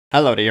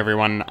Hello to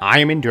everyone, I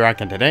am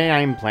Indurok and today I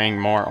am playing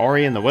more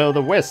Ori and the Will of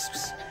the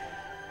Wisps.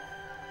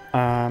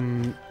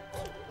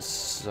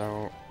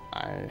 So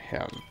I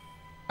have,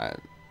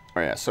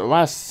 in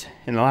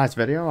the last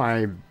video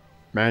I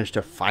managed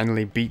to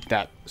finally beat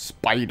that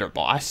spider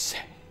boss.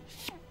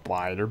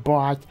 Spider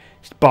boss.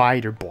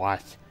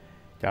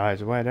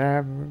 Guys,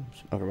 whatever.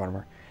 Okay,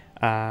 whatever.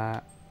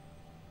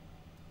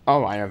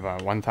 Oh, I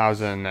have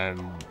 1,000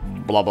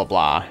 and blah blah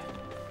blah.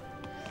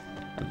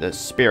 Of this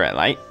spirit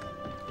light.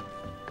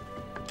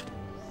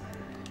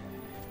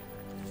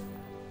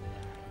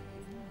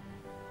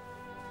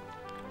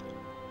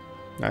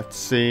 Let's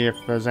see if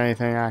there's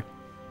anything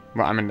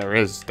well, I mean, there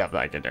is stuff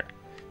that I can do.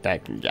 That I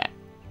can get.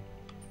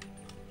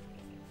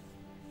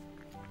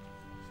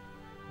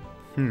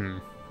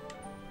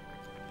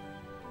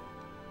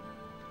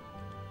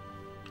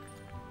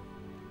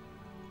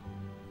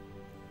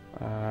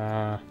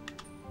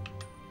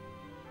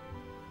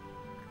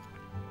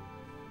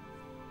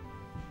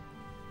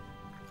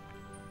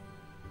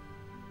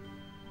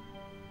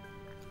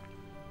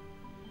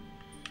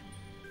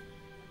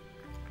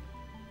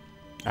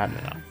 I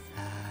don't know.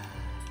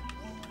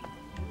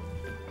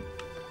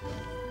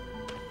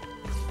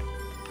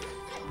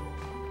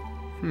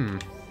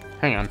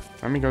 Hang on.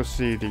 Let me go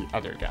see the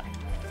other guy.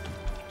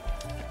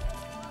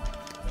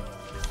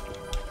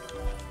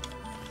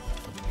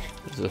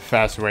 This is a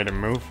fast way to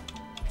move.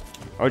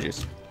 Oh,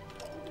 jeez.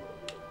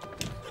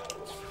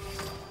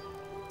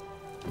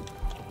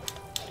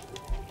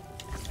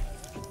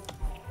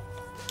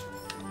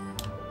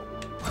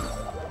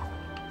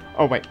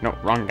 Oh, wait. No,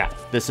 wrong guy.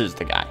 This is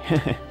the guy.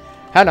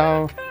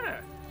 Hello.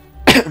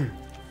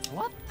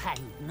 What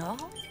no?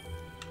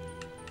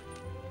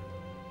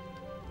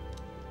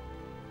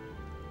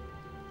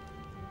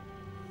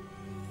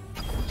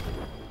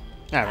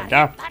 There we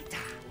go.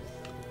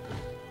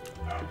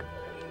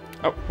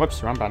 Oh,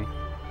 whoops, wrong button.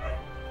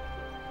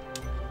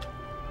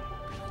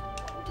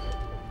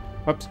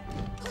 Whoops.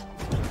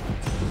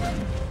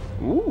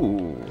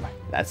 Ooh,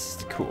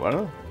 that's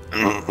cool.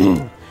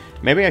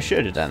 Maybe I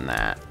should have done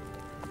that.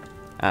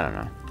 I don't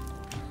know.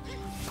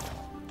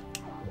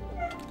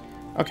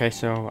 Okay,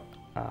 so,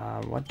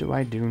 what do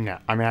I do now?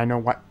 I mean, I know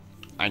what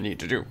I need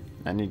to do.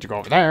 I need to go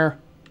over there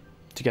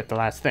to get the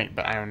last thing,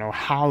 but I don't know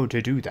how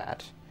to do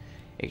that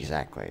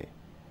exactly.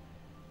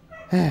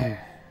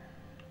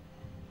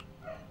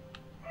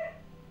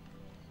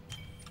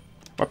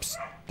 Whoops.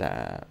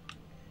 I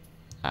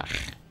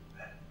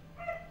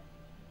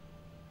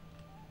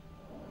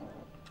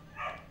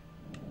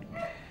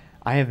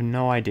have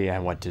no idea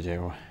what to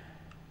do.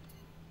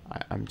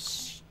 I'm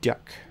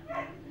stuck.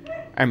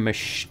 I'm a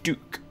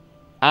stook.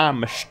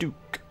 I'm a stook.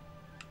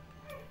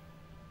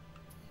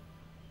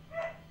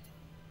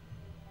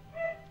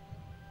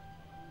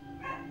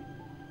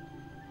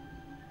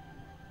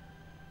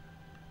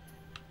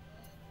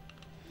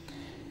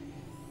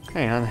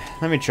 Hang on,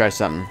 let me try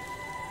something.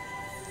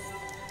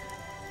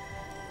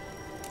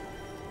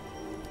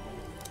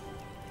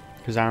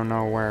 Because I don't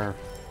know where,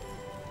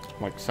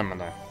 like, some of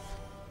the...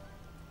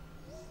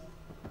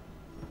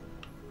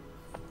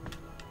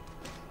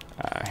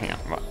 hang on,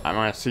 well, I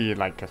want to see,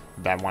 like,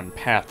 that one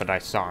path that I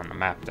saw on the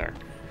map there.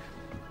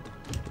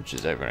 Which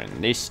is over in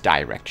this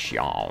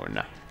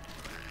direction.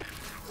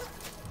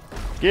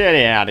 Get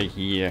out of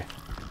here.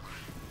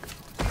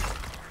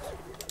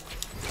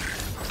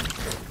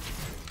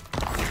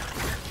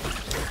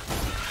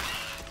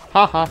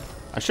 Haha.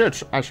 I should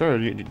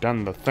have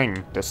done the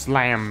thing, the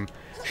slam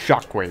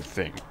shockwave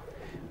thing.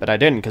 But I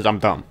didn't because I'm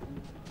dumb.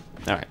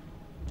 Alright.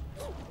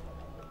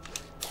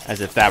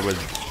 As if that would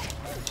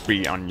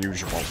be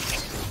unusual.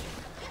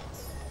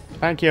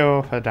 Thank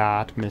you for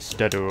that,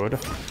 Mr. Dude.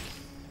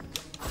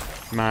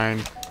 Mine.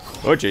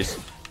 Oh, jeez.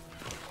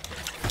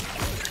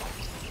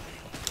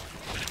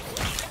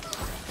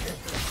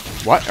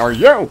 What are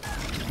you?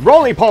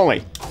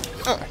 Roly-poly!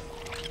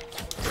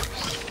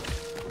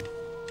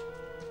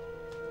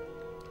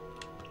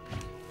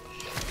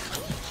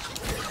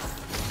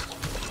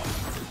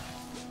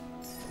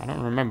 I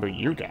don't remember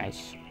you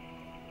guys.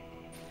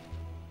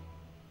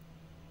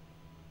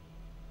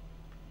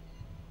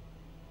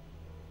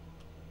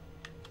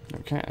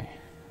 Okay.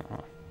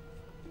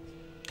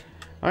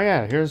 Oh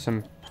yeah, here's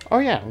some... Oh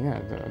yeah,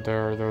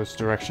 there are those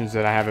directions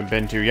that I haven't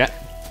been to yet.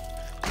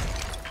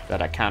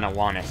 That I kind of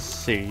want to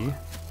see.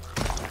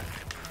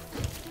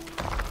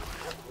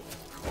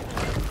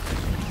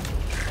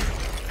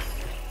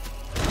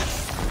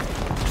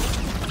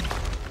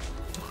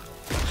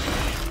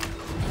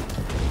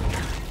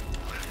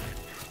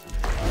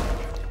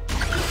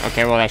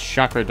 Okay, well that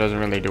chakra doesn't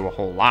really do a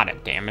whole lot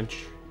of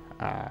damage.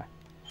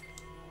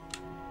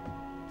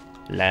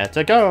 Let's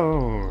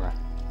go.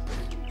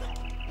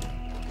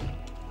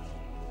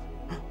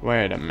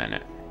 Wait a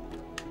minute.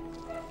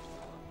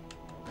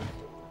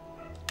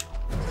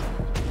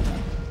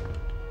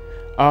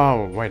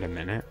 Oh, wait a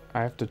minute.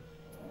 I have to...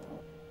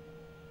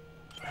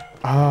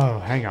 Oh,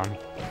 hang on.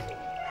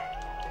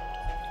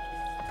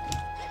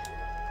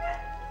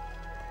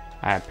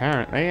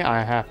 Apparently,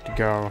 I have to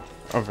go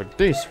over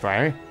this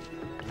way.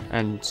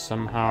 And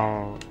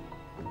somehow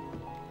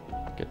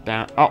get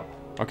down. Oh,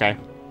 okay.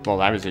 Well,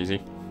 that was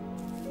easy.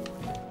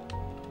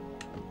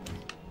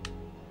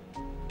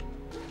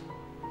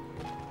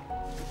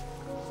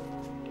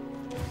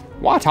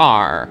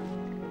 Water!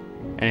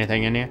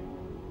 Anything in here?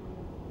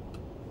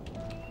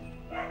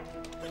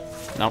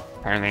 Nope,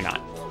 apparently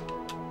not.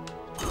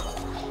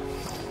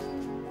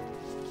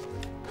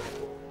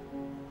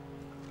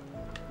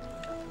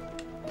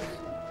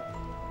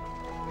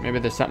 Maybe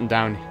there's something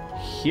down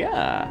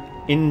here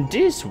in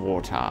this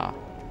water.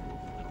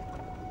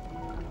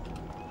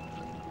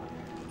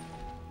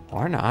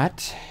 Or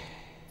not.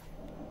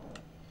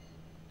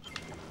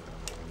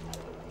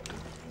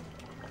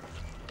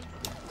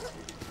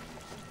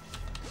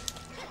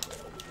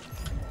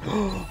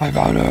 I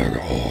found an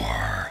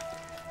ore.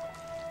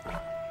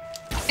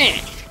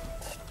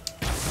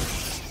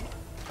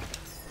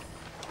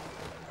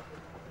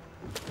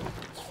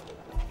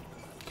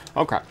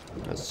 Okay,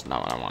 that's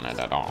not what I wanted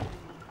at all.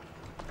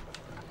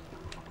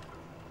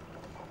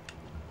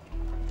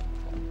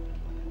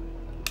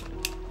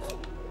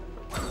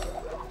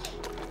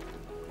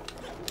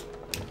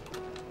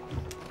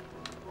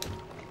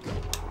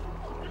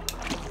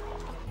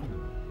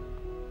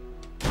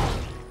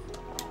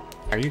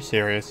 Are you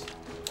serious?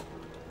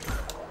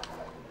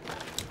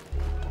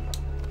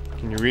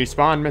 Can you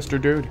respawn, Mr.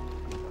 Dude?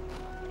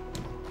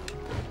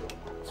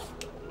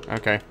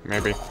 Okay,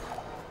 maybe.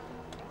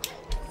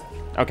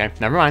 Okay,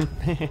 never mind.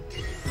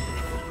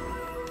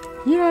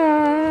 Yay!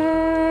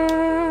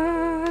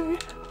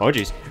 Oh,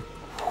 jeez.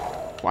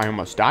 I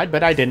almost died,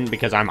 but I didn't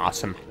because I'm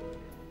awesome.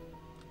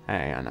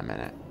 Hang on a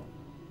minute.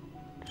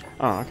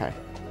 Oh, okay.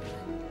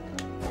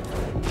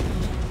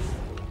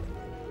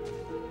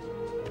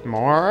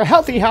 More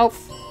healthy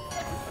health.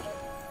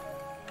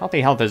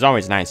 Healthy health is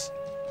always nice.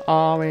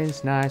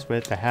 Always nice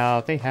with the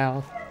healthy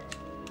health.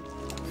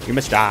 You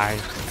must die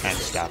and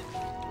stuff.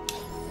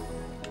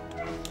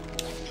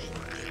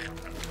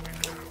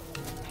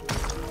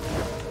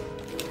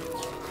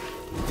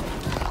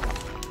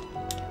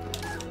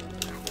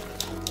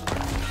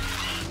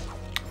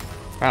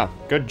 Wow,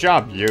 good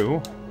job,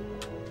 you.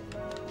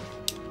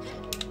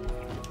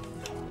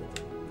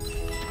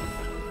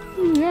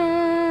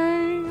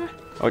 Yay!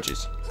 Oh,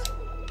 jeez.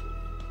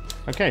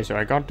 Okay, so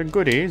I got the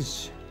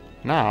goodies.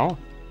 Now,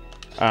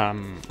 wait a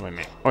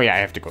minute. Oh yeah, I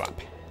have to go up.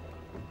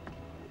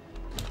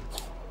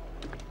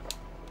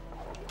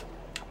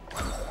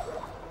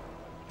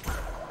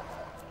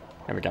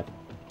 There we go.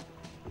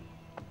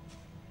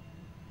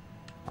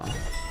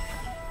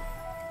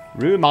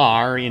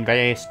 Rumor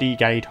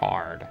investigate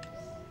hard.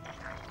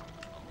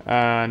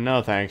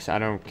 No thanks. I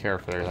don't care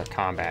for the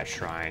combat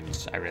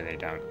shrines. I really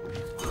don't.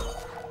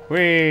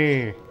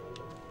 Whee!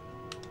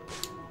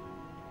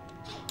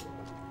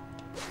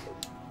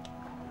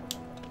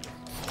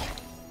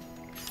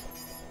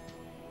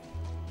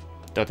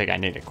 Don't think I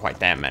needed quite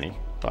that many,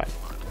 but...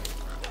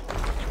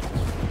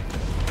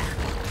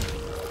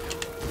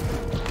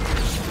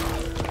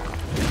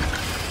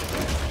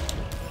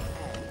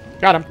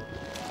 Got him.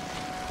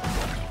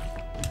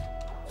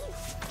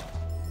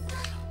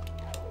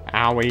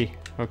 Owie.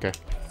 Okay.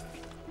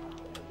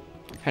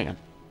 Hang on.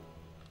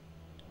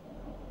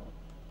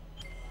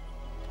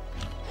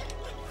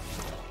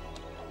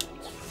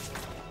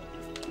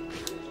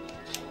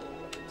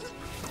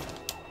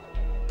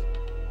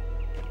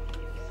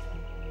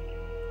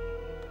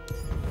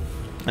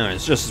 No,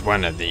 it's just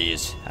one of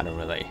these. I don't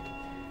really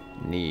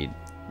need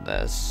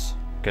this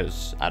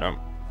because I don't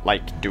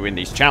like doing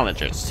these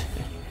challenges.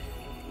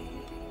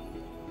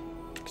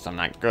 Because I'm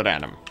not good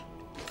at them.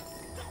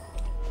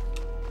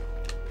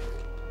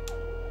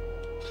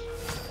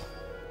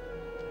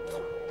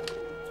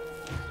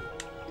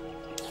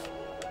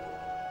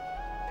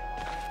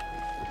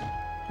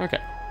 Okay.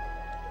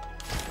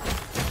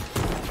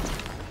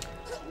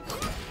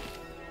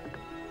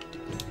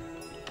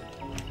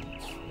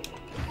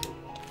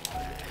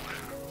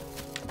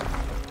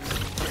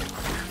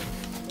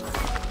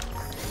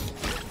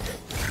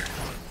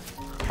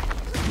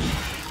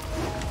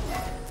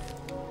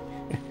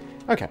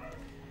 Okay.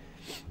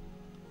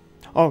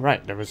 Oh,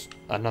 right. There was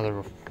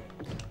another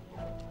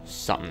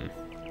something.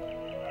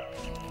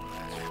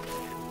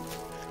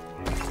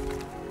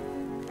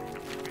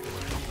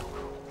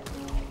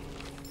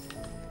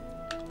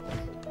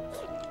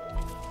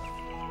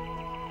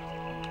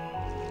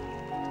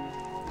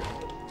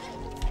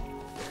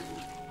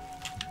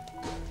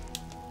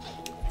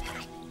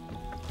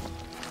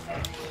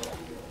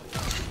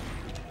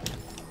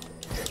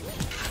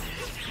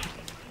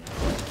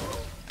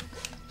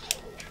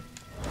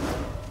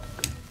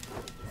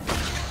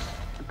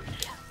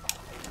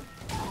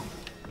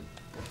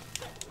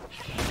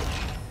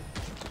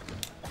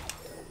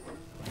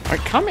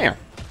 Alright, come here.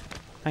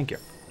 Thank you.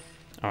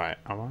 Alright,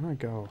 I want to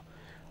go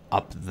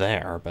up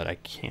there, but I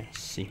can't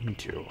seem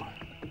to.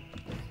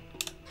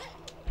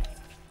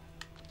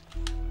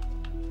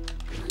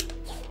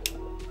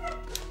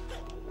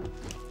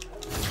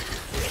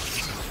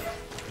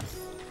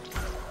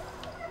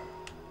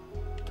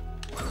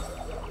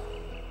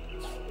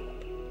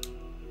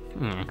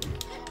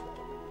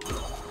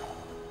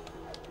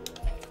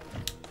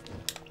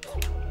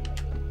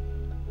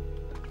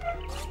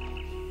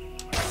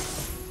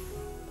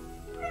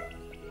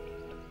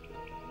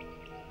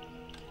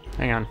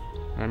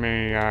 Let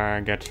me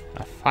get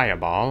a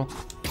fireball.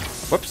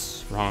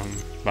 Whoops, wrong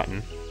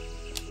button.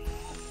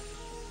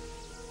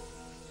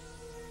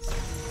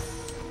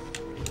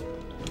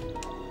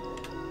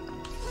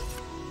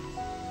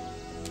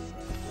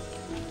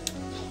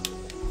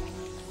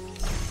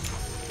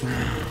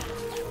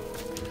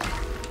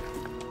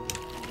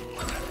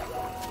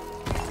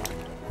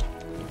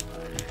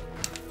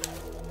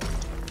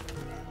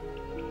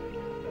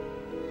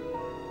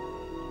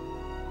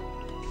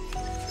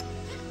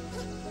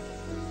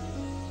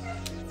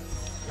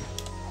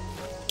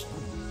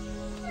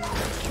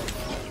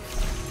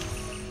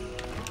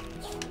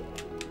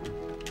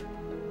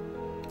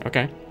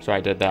 Okay, so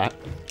I did that.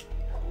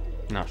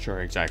 Not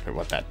sure exactly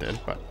what that did,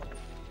 but...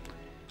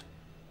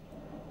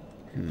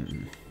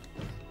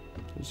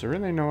 Is there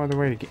really no other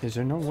way to get... Is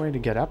there no way to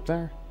get up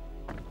there?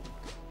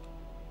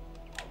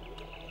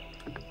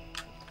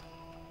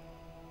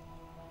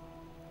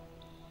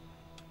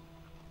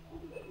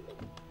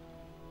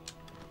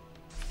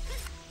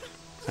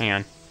 Hang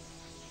on.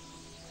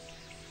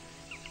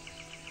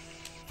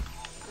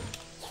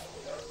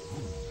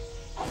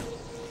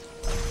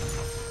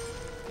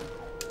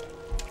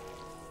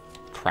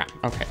 Crap.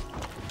 Okay.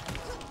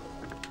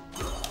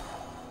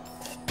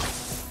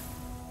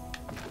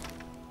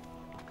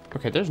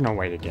 Okay, there's no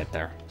way to get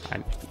there.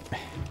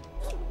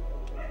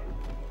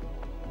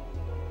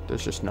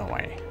 There's just no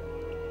way.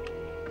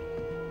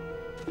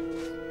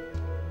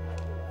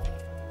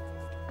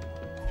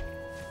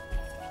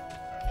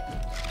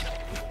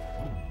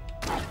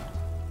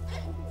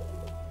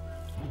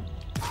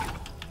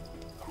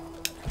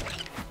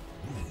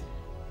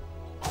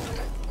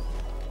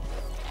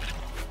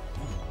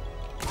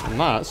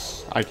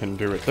 Unless I can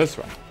do it this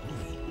way.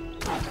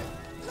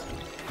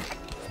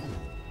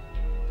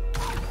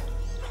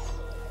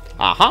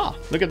 Aha!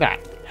 Look at that.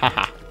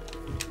 Haha.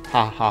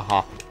 Ha ha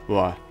ha.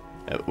 What?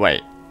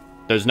 Wait.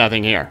 There's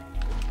nothing here.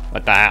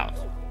 What the hell?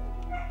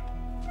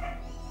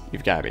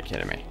 You've got to be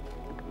kidding me.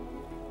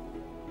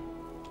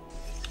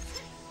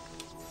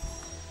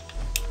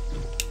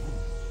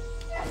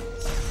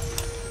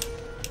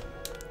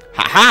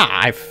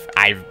 Haha!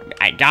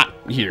 I got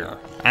here.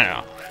 I don't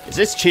know. Is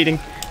this cheating?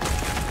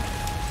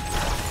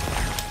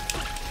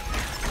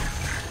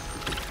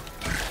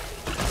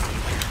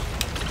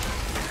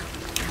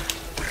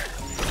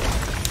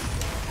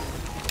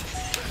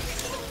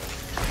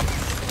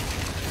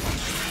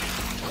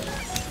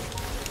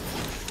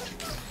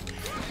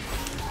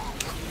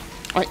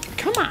 Like,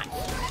 come on.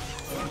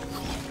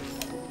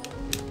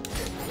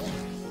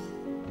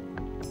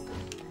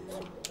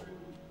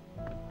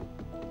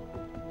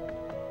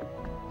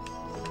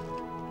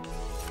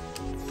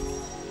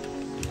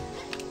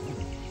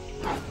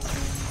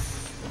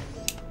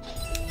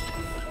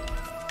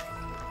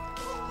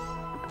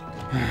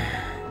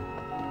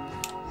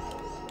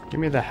 Give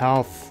me the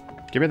health.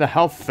 Give me the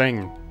health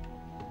thing.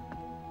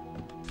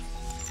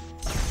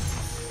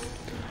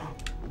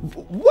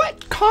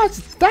 What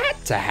caused that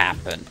to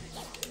happen?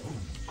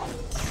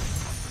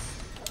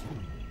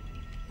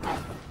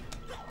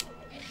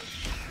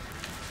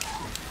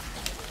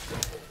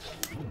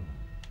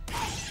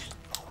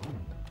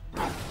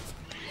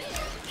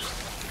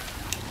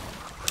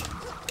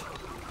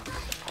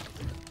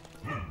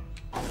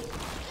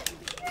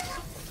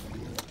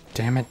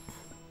 Damn it.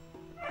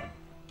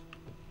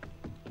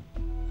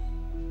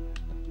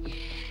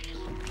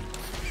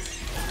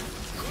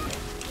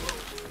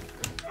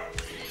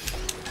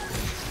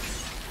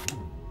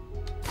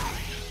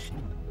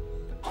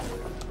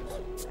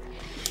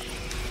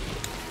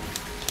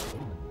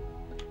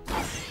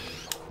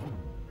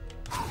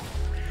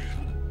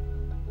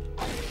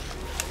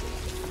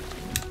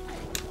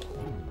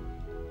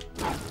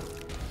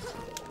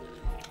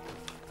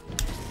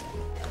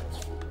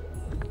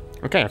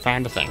 Okay, I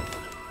found a thing.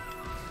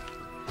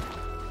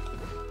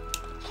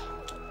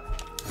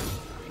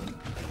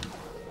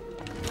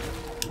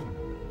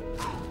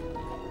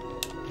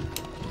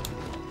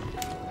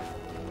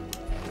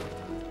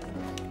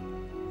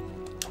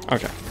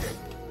 Okay.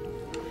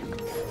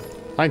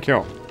 Thank you.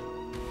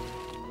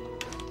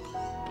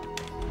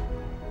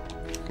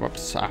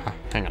 Whoops,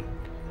 hang on.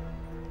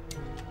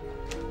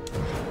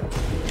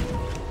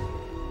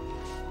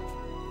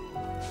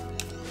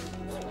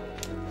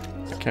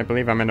 I can't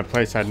believe I'm in a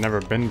place I'd never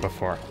been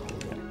before.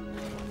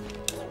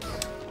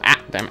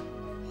 Ah, damn it.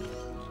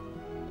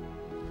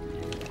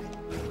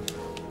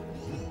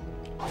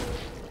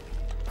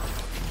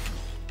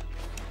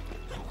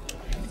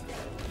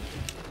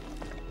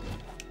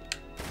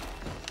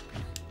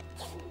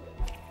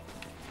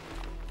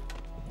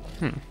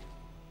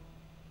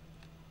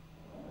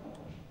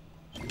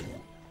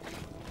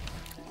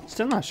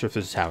 Still not sure if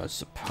this is how it's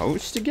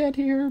supposed to get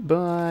here,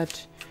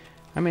 but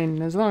I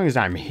mean, as long as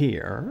I'm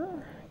here,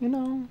 you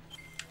know,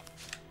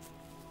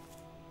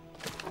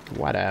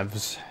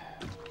 whatevs.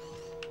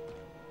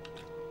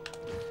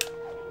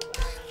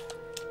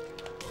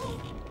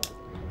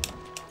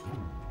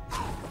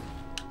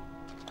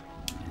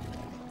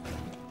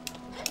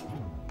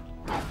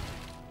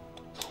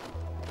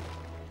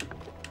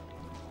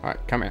 All right,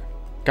 come here.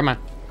 Come on.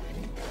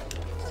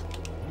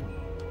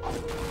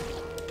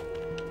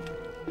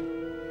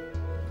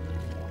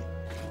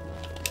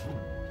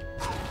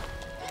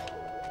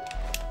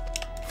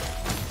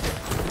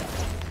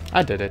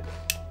 I did it.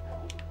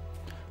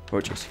 Oh,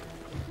 jeez.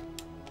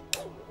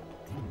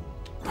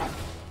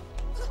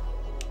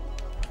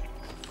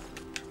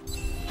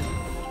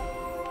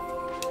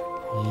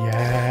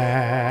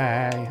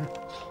 Yay!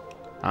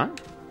 Huh?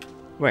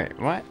 Wait,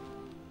 what?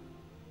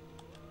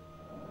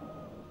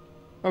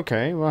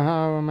 Okay, well,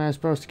 how am I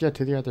supposed to get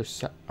to the other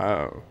side?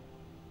 Oh.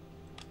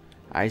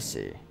 I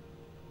see.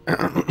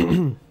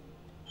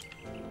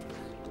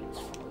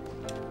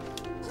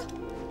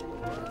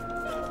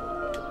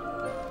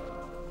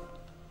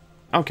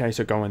 Okay,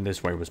 so going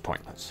this way was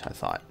pointless. I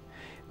thought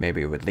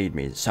maybe it would lead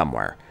me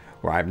somewhere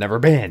where I've never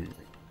been,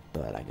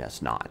 but I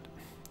guess not.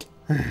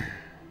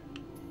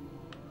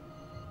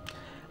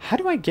 How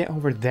do I get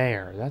over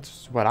there?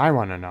 That's what I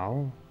want to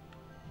know.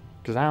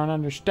 Because I don't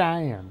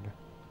understand.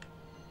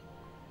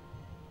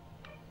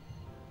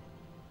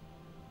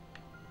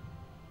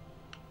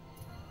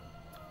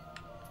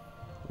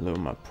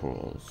 Luma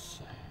pools.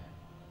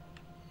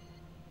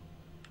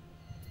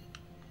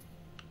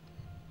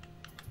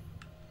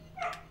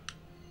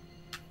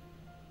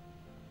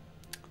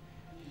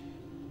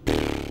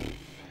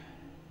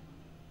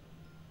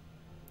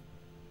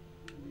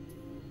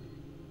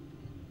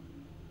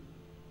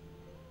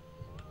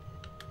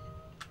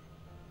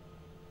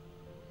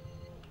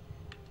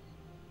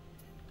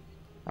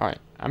 Alright,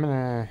 I'm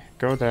gonna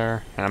go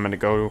there, and I'm gonna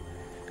go...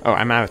 Oh,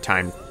 I'm out of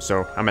time,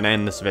 so I'm gonna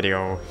end this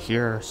video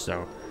here,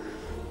 so...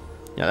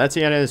 Yeah, that's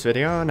the end of this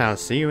video, and I'll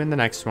see you in the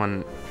next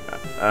one.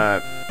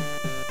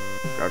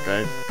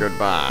 Okay,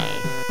 goodbye.